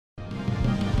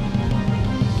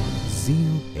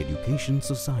Education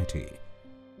Society,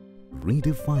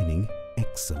 redefining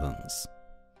excellence.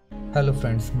 Hello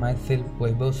friends, myself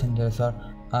Vaibhav Sanjay Sir.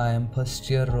 I am first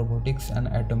year robotics and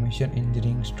automation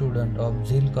engineering student of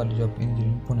Zeal College of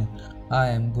Engineering Pune. I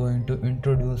am going to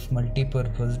introduce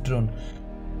multipurpose drone.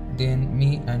 Then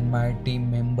me and my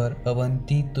team member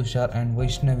Avanti, Tushar and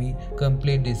Vaishnavi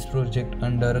complete this project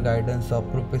under guidance of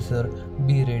Professor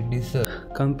B. Reddy sir.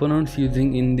 Components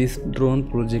using in this drone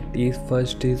project is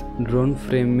first is drone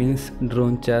frame means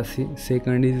drone chassis,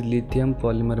 second is lithium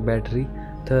polymer battery,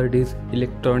 third is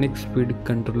electronic speed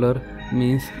controller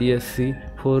means ESC,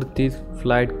 fourth is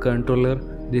flight controller,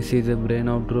 this is a brain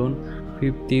of drone,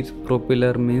 fifth is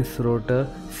propeller means rotor,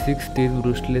 sixth is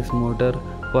brushless motor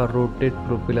for rotate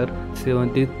propeller,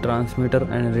 seventh is transmitter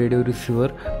and radio receiver.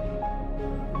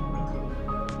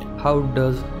 How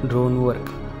does drone work?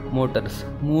 Motors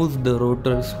moves the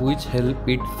rotors which help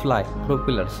it fly.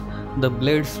 Propellers the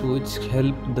blades which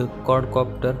help the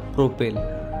quadcopter propel.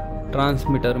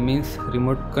 Transmitter means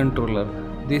remote controller.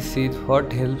 This is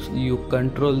what helps you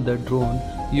control the drone.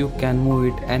 You can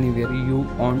move it anywhere you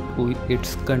want with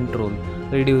its control.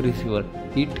 Radio receiver,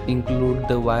 it includes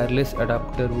the wireless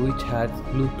adapter which has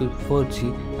Bluetooth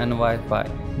 4G and Wi-Fi.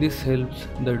 This helps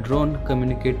the drone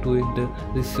communicate with the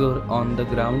receiver on the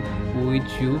ground which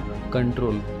you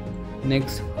control.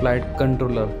 Next, flight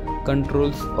controller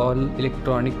controls all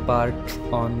electronic parts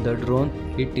on the drone.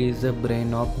 It is the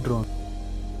brain of drone.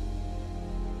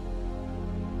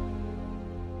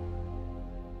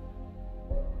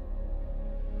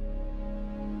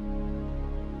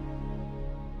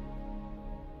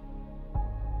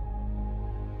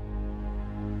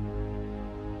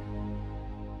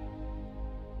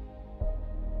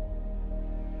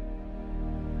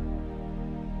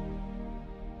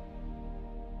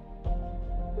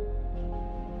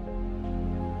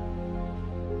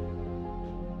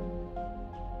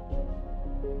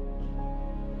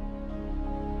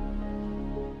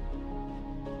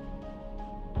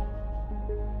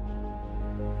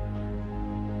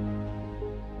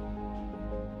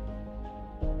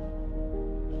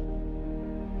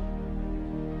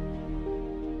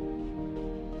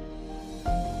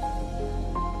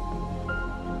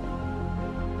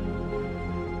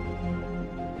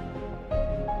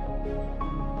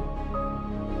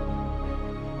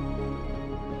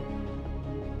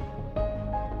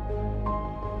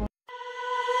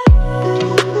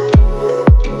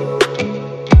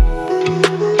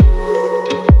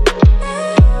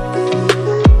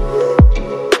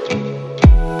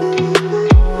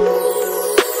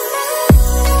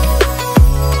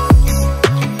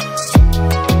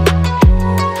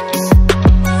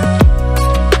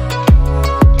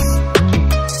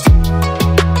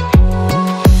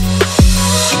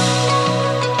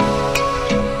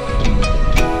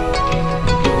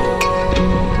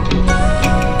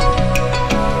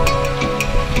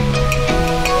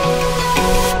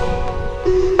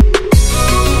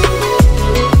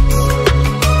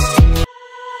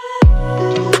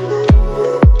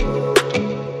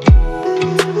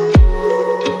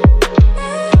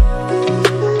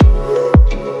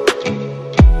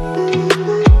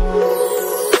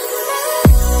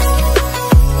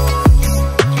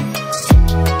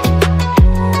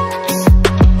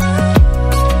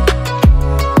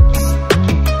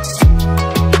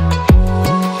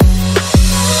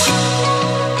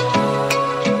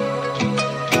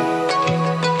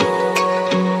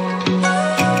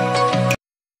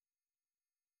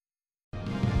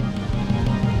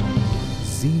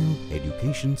 Zeal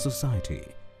Education Society,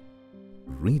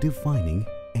 redefining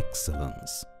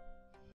excellence.